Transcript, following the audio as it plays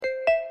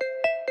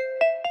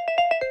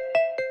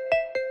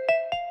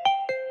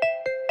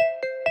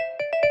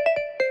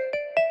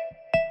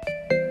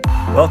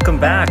Welcome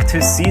back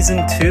to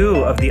Season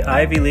 2 of the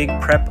Ivy League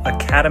Prep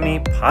Academy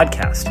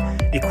podcast,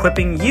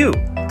 equipping you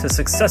to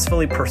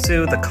successfully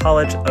pursue the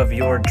college of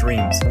your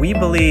dreams. We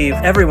believe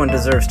everyone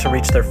deserves to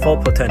reach their full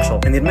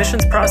potential, and the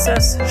admissions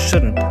process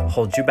shouldn't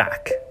hold you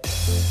back.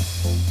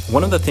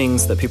 One of the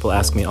things that people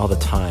ask me all the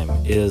time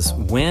is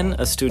when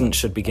a student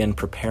should begin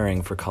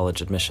preparing for college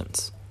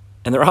admissions.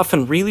 And they're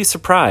often really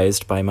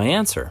surprised by my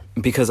answer,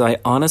 because I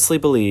honestly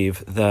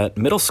believe that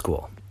middle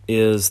school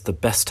is the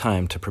best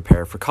time to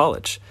prepare for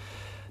college.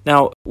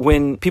 Now,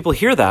 when people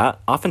hear that,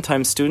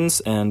 oftentimes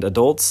students and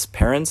adults,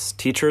 parents,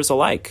 teachers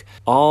alike,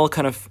 all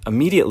kind of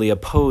immediately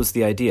oppose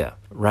the idea,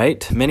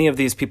 right? Many of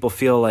these people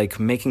feel like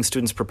making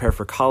students prepare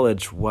for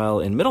college while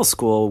in middle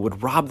school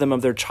would rob them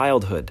of their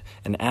childhood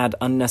and add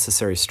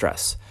unnecessary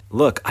stress.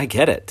 Look, I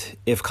get it.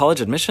 If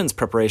college admissions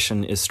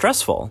preparation is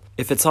stressful,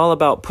 if it's all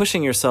about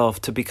pushing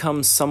yourself to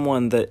become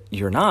someone that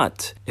you're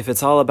not, if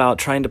it's all about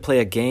trying to play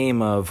a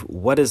game of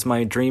what is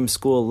my dream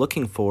school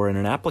looking for in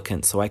an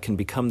applicant so I can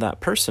become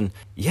that person,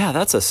 yeah,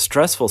 that's a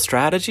stressful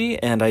strategy,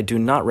 and I do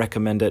not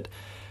recommend it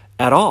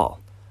at all.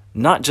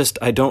 Not just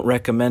I don't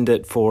recommend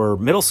it for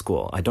middle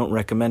school, I don't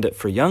recommend it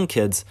for young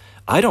kids,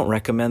 I don't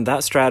recommend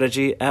that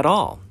strategy at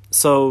all.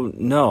 So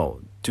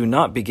no, do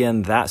not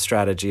begin that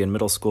strategy in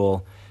middle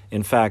school.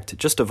 In fact,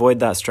 just avoid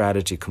that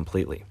strategy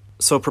completely.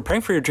 So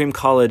preparing for your dream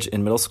college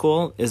in middle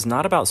school is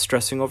not about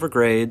stressing over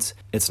grades.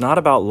 It's not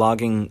about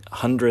logging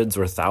hundreds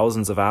or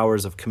thousands of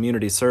hours of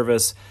community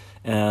service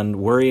and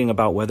worrying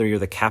about whether you're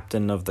the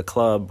captain of the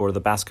club or the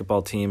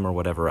basketball team or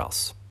whatever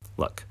else.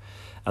 Look,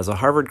 as a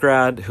Harvard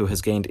grad who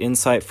has gained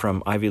insight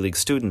from Ivy League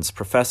students,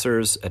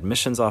 professors,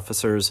 admissions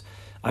officers,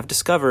 I've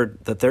discovered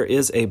that there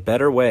is a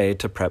better way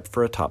to prep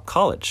for a top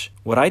college.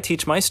 What I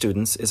teach my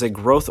students is a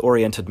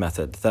growth-oriented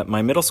method that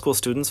my middle school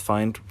students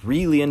find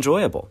really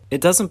enjoyable. It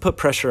doesn't put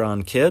pressure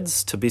on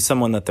kids to be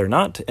someone that they're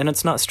not, and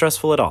it's not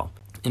stressful at all.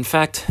 In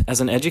fact,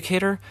 as an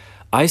educator,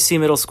 I see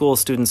middle school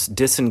students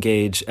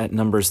disengage at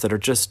numbers that are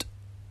just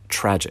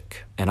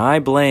tragic. And I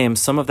blame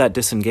some of that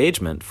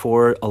disengagement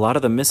for a lot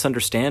of the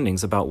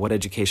misunderstandings about what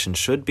education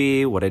should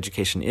be, what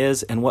education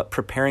is, and what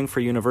preparing for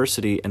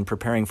university and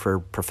preparing for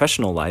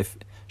professional life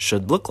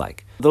should look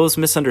like. Those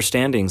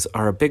misunderstandings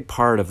are a big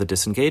part of the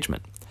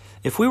disengagement.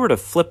 If we were to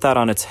flip that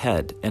on its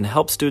head and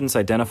help students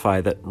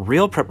identify that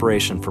real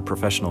preparation for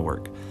professional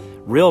work,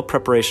 real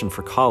preparation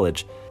for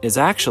college, is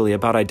actually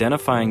about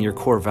identifying your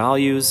core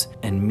values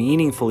and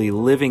meaningfully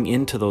living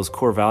into those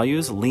core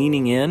values,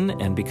 leaning in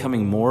and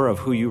becoming more of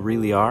who you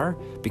really are,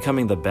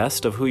 becoming the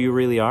best of who you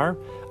really are,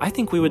 I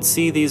think we would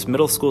see these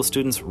middle school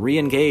students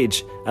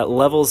re-engage at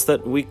levels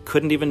that we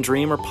couldn't even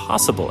dream are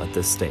possible at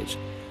this stage.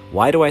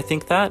 Why do I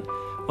think that?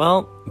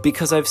 Well,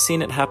 because I've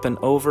seen it happen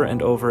over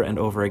and over and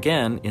over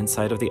again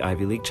inside of the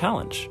Ivy League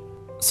Challenge.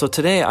 So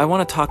today I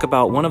want to talk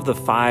about one of the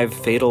 5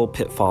 fatal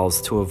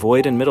pitfalls to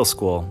avoid in middle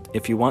school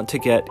if you want to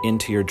get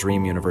into your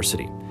dream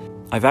university.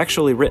 I've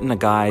actually written a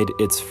guide,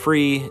 it's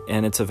free,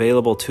 and it's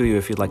available to you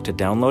if you'd like to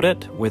download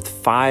it, with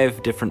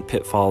 5 different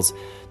pitfalls.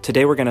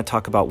 Today we're going to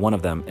talk about one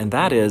of them, and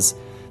that is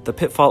the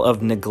pitfall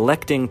of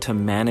neglecting to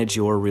manage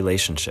your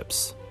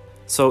relationships.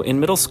 So in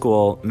middle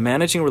school,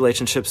 managing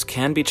relationships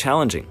can be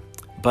challenging,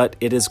 but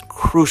it is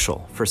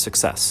crucial for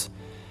success.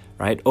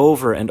 Right?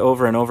 Over and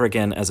over and over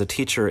again as a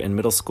teacher in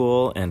middle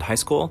school and high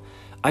school,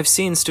 I've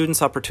seen students'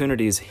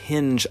 opportunities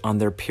hinge on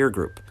their peer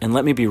group. And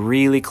let me be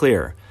really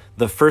clear,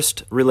 the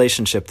first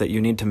relationship that you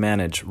need to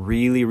manage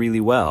really,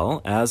 really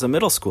well as a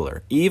middle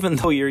schooler, even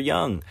though you're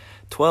young,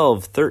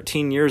 12,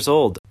 13 years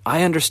old,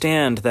 I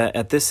understand that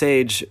at this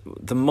age,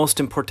 the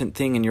most important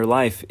thing in your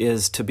life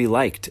is to be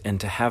liked and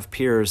to have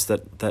peers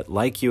that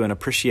like you and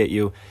appreciate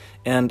you.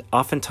 And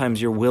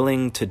oftentimes you're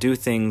willing to do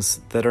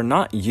things that are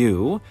not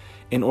you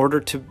in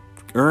order to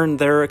earn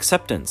their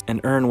acceptance and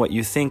earn what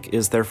you think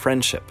is their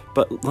friendship.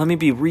 But let me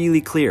be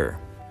really clear.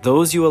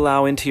 Those you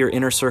allow into your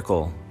inner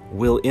circle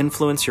will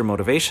influence your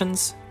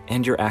motivations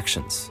and your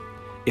actions.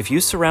 If you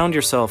surround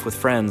yourself with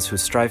friends who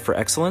strive for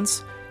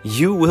excellence,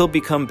 you will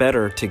become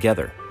better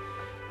together.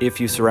 If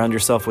you surround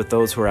yourself with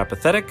those who are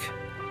apathetic,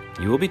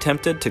 you will be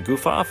tempted to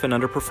goof off and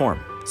underperform.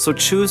 So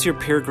choose your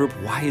peer group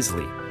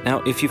wisely.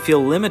 Now, if you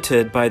feel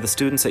limited by the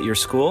students at your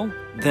school,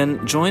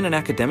 then join an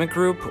academic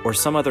group or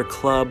some other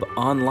club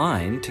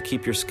online to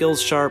keep your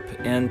skills sharp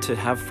and to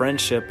have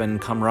friendship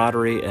and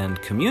camaraderie and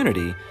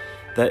community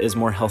that is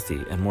more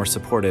healthy and more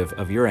supportive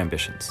of your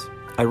ambitions.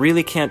 I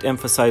really can't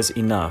emphasize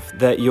enough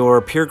that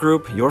your peer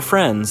group, your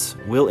friends,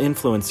 will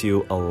influence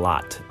you a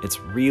lot. It's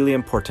really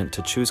important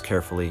to choose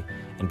carefully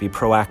and be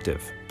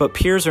proactive. But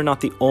peers are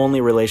not the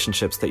only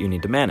relationships that you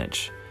need to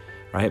manage.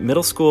 Right?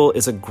 Middle school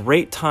is a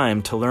great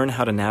time to learn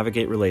how to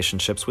navigate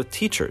relationships with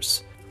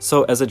teachers.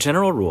 So as a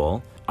general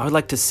rule, I would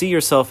like to see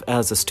yourself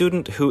as a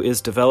student who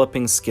is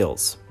developing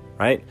skills,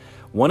 right?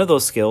 One of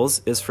those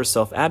skills is for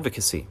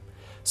self-advocacy.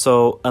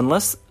 So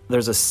unless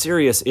there's a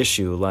serious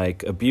issue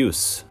like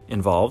abuse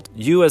involved,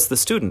 you as the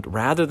student,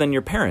 rather than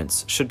your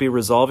parents, should be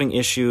resolving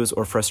issues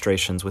or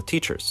frustrations with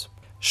teachers.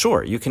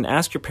 Sure, you can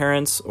ask your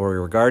parents or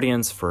your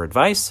guardians for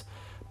advice,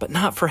 but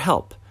not for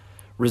help.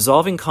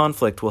 Resolving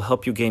conflict will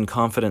help you gain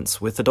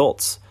confidence with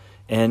adults,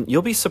 and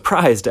you'll be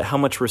surprised at how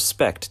much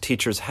respect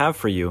teachers have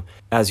for you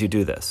as you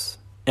do this.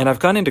 And I've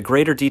gone into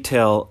greater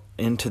detail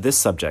into this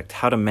subject,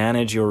 how to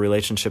manage your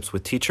relationships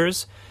with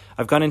teachers.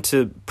 I've gone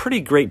into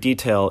pretty great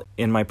detail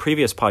in my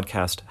previous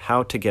podcast,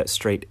 How to Get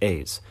Straight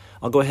A's.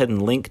 I'll go ahead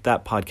and link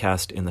that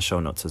podcast in the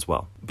show notes as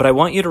well. But I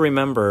want you to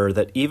remember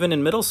that even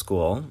in middle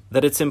school,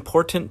 that it's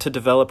important to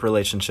develop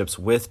relationships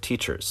with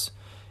teachers.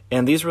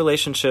 And these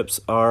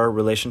relationships are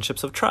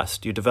relationships of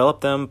trust. You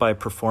develop them by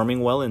performing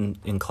well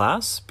in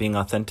class, being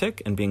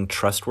authentic, and being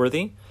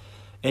trustworthy.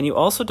 And you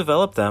also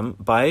develop them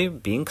by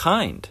being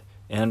kind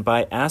and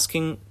by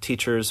asking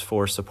teachers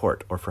for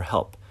support or for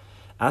help.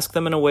 Ask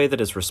them in a way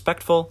that is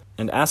respectful,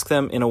 and ask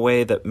them in a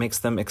way that makes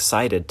them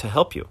excited to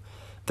help you.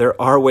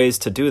 There are ways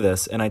to do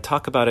this, and I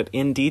talk about it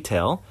in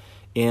detail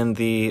in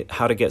the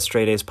How to Get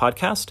Straight A's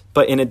podcast.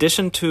 But in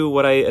addition to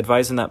what I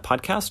advise in that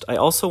podcast, I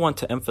also want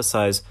to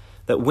emphasize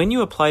that when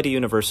you apply to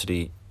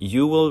university,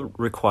 you will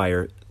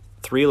require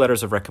 3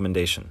 letters of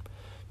recommendation,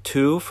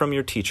 2 from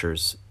your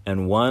teachers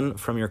and 1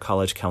 from your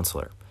college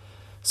counselor.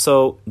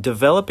 So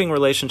developing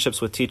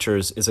relationships with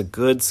teachers is a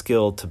good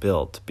skill to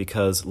build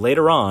because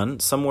later on,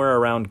 somewhere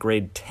around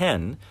grade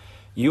 10,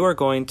 you are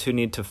going to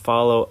need to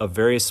follow a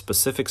very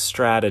specific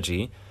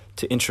strategy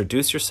to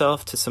introduce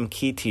yourself to some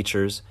key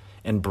teachers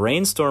and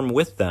brainstorm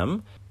with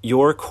them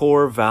your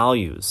core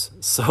values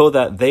so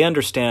that they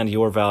understand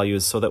your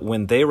values, so that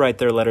when they write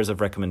their letters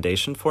of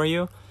recommendation for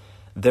you,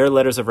 their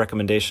letters of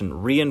recommendation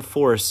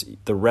reinforce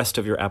the rest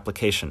of your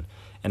application.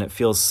 And it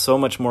feels so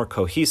much more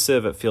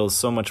cohesive, it feels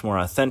so much more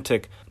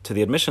authentic to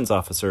the admissions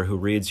officer who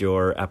reads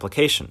your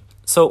application.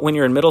 So when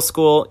you're in middle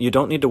school, you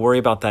don't need to worry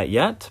about that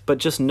yet, but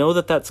just know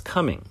that that's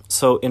coming.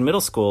 So in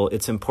middle school,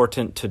 it's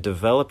important to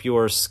develop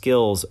your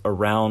skills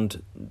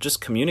around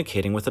just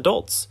communicating with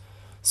adults.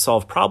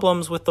 Solve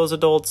problems with those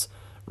adults,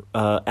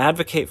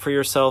 advocate for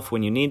yourself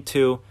when you need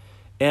to,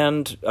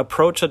 and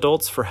approach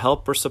adults for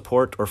help or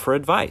support or for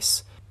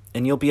advice.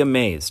 And you'll be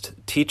amazed.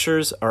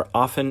 Teachers are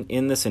often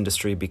in this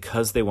industry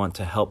because they want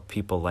to help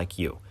people like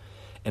you.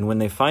 And when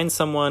they find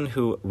someone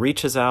who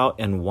reaches out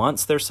and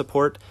wants their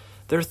support,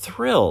 they're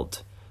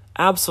thrilled,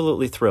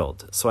 absolutely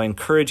thrilled. So I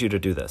encourage you to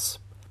do this.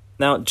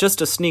 Now,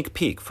 just a sneak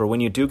peek for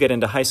when you do get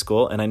into high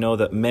school, and I know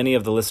that many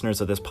of the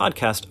listeners of this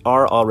podcast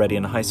are already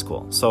in high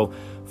school. So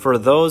for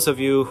those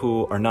of you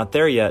who are not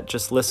there yet,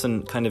 just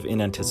listen kind of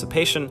in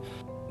anticipation.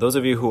 Those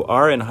of you who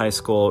are in high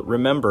school,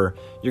 remember,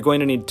 you're going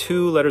to need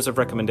 2 letters of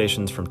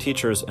recommendations from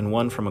teachers and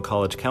 1 from a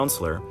college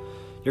counselor.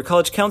 Your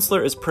college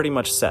counselor is pretty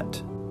much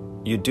set.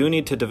 You do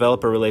need to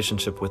develop a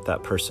relationship with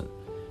that person.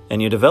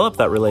 And you develop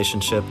that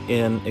relationship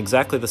in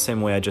exactly the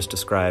same way I just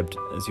described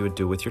as you would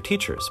do with your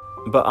teachers.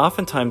 But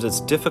oftentimes it's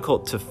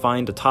difficult to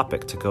find a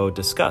topic to go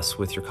discuss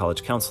with your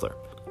college counselor.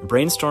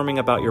 Brainstorming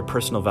about your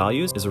personal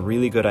values is a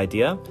really good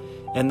idea.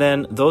 And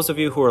then those of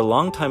you who are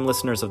longtime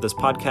listeners of this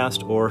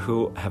podcast or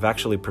who have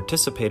actually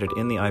participated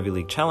in the Ivy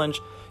League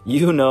Challenge,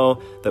 you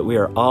know that we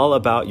are all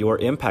about your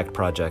impact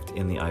project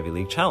in the Ivy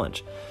League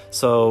Challenge.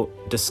 So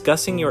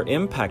discussing your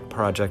impact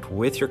project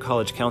with your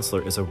college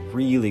counselor is a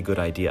really good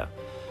idea.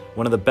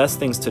 One of the best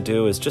things to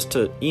do is just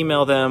to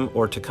email them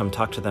or to come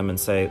talk to them and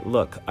say,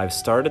 look, I've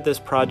started this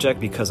project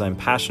because I'm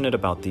passionate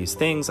about these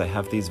things, I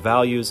have these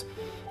values,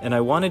 and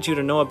I wanted you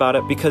to know about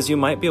it because you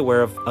might be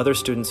aware of other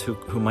students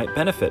who might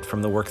benefit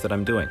from the work that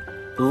I'm doing.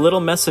 Little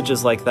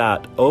messages like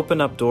that open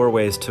up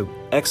doorways to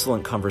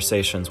excellent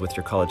conversations with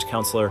your college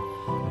counselor.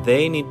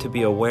 They need to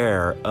be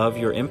aware of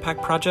your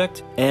impact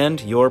project and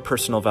your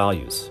personal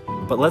values.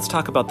 But let's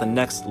talk about the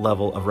next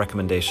level of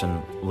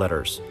recommendation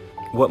letters.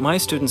 What my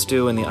students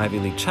do in the Ivy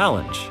League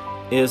Challenge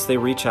is they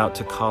reach out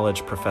to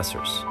college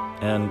professors.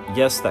 And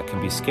yes, that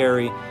can be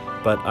scary,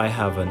 but I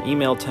have an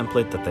email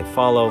template that they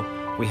follow.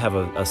 We have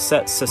a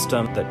set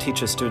system that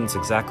teaches students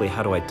exactly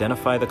how to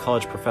identify the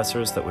college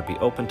professors that would be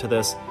open to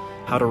this,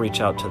 how to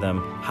reach out to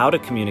them, how to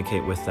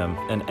communicate with them,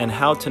 and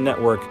how to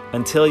network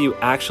until you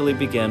actually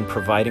begin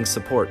providing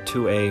support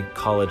to a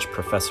college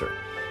professor.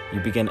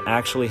 You begin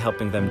actually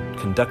helping them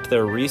conduct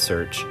their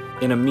research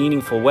in a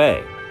meaningful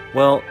way.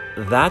 Well,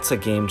 that's a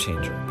game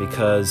changer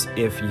because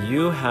if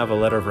you have a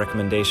letter of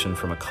recommendation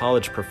from a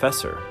college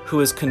professor who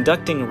is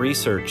conducting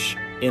research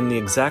in the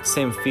exact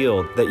same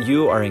field that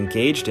you are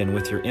engaged in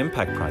with your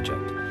impact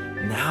project,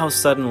 now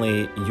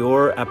suddenly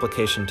your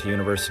application to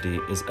university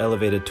is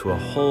elevated to a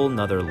whole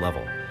nother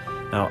level.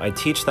 Now, I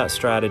teach that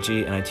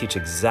strategy and I teach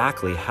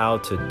exactly how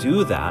to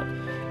do that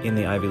in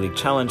the Ivy League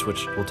Challenge,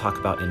 which we'll talk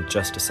about in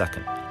just a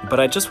second. But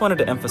I just wanted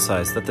to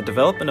emphasize that the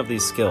development of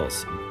these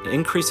skills,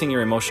 increasing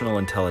your emotional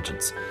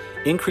intelligence,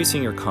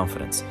 increasing your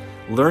confidence,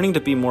 learning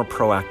to be more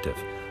proactive,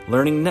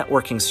 learning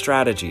networking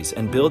strategies,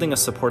 and building a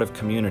supportive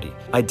community,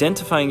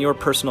 identifying your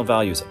personal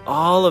values,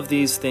 all of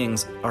these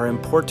things are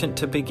important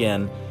to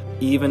begin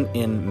even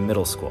in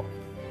middle school,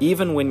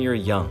 even when you're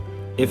young.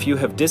 If you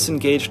have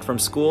disengaged from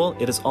school,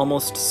 it is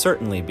almost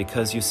certainly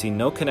because you see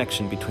no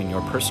connection between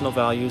your personal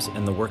values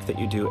and the work that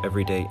you do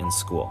every day in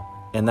school.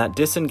 And that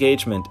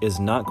disengagement is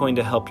not going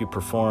to help you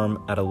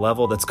perform at a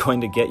level that's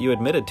going to get you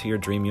admitted to your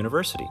dream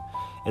university.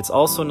 It's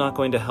also not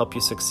going to help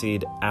you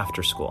succeed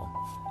after school,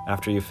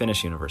 after you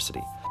finish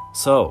university.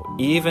 So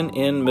even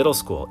in middle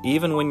school,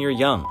 even when you're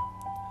young,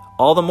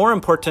 all the more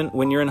important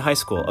when you're in high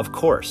school, of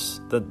course,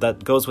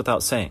 that goes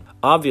without saying.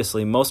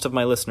 Obviously, most of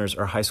my listeners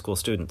are high school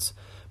students.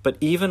 But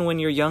even when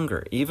you're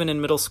younger, even in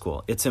middle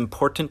school, it's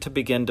important to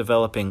begin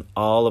developing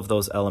all of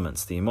those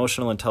elements, the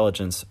emotional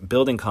intelligence,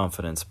 building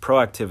confidence,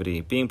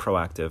 proactivity, being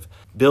proactive,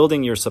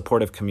 building your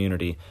supportive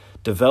community,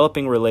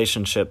 developing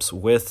relationships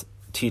with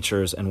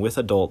teachers and with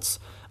adults,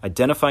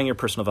 identifying your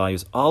personal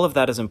values. All of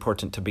that is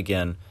important to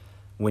begin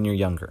when you're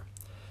younger.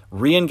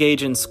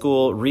 Re-engage in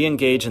school,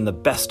 re-engage in the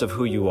best of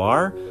who you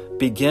are,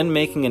 begin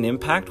making an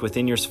impact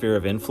within your sphere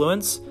of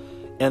influence,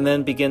 and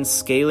then begin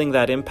scaling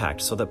that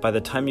impact so that by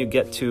the time you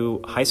get to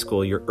high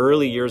school, your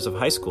early years of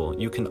high school,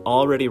 you can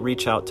already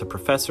reach out to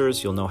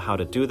professors. You'll know how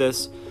to do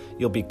this.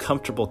 You'll be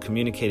comfortable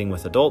communicating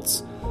with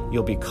adults.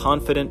 You'll be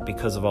confident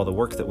because of all the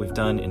work that we've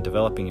done in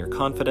developing your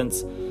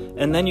confidence.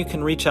 And then you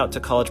can reach out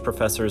to college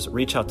professors,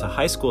 reach out to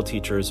high school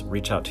teachers,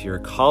 reach out to your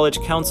college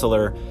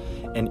counselor,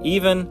 and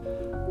even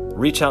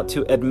reach out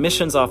to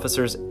admissions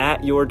officers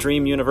at your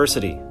dream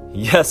university.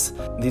 Yes,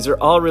 these are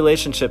all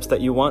relationships that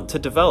you want to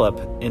develop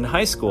in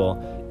high school,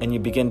 and you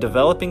begin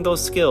developing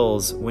those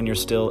skills when you're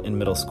still in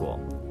middle school.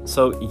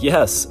 So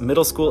yes,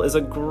 middle school is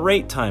a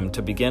great time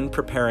to begin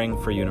preparing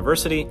for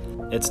university.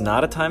 It's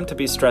not a time to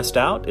be stressed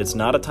out. It's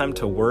not a time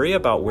to worry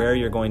about where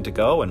you're going to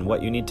go and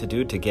what you need to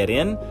do to get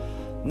in.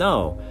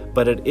 No,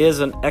 but it is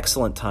an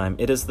excellent time.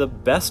 It is the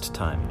best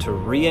time to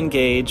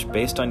re-engage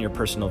based on your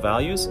personal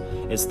values.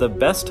 It's the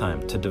best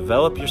time to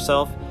develop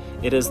yourself.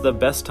 It is the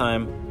best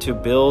time to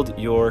build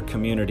your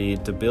community,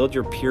 to build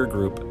your peer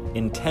group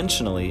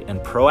intentionally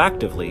and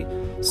proactively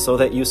so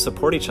that you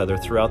support each other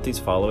throughout these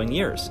following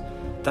years.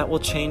 That will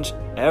change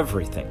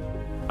everything.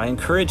 I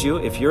encourage you,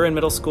 if you're in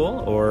middle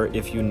school or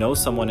if you know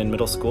someone in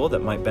middle school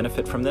that might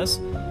benefit from this,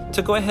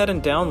 to go ahead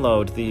and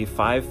download the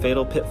 5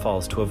 fatal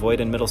pitfalls to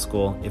avoid in middle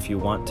school if you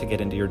want to get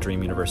into your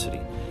dream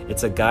university.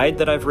 It's a guide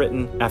that I've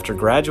written after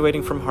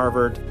graduating from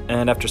Harvard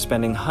and after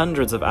spending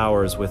hundreds of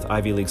hours with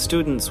Ivy League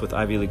students, with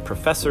Ivy League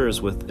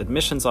professors, with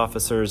admissions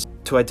officers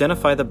to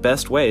identify the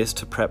best ways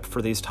to prep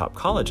for these top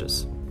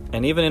colleges.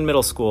 And even in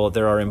middle school,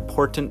 there are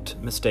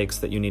important mistakes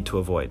that you need to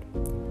avoid.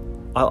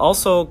 I'll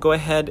also go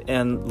ahead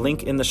and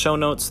link in the show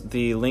notes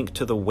the link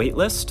to the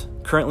waitlist.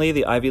 Currently,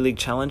 the Ivy League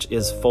Challenge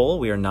is full.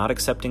 We are not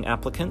accepting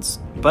applicants,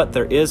 but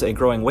there is a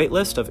growing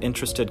waitlist of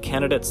interested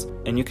candidates,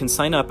 and you can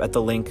sign up at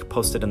the link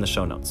posted in the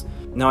show notes.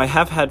 Now, I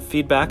have had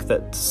feedback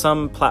that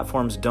some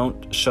platforms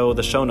don't show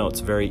the show notes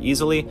very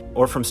easily,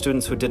 or from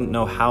students who didn't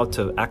know how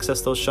to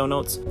access those show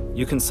notes.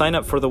 You can sign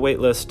up for the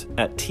waitlist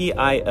at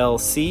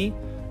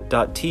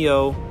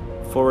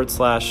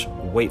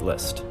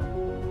tilc.to/waitlist.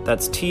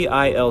 That's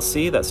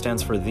TILC, that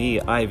stands for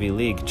the Ivy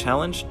League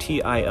Challenge,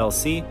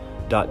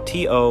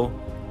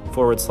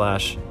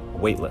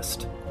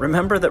 tilc.to/waitlist.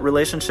 Remember that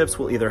relationships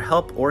will either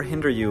help or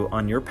hinder you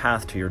on your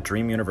path to your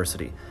dream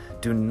university.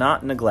 Do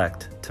not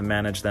neglect to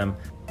manage them.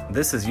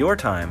 This is your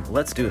time.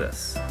 Let's do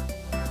this.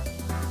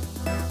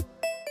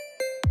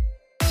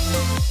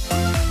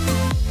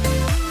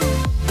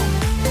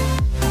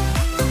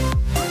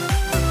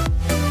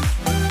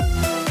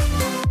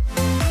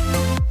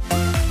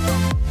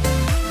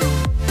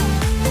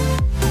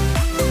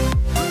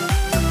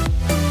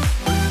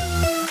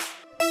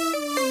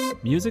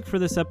 Music for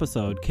this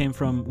episode came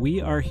from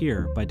We Are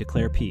Here by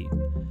Declare P.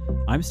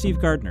 I'm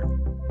Steve Gardner.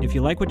 If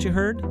you like what you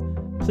heard,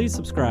 please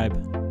subscribe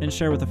and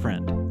share with a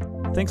friend.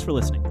 Thanks for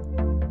listening.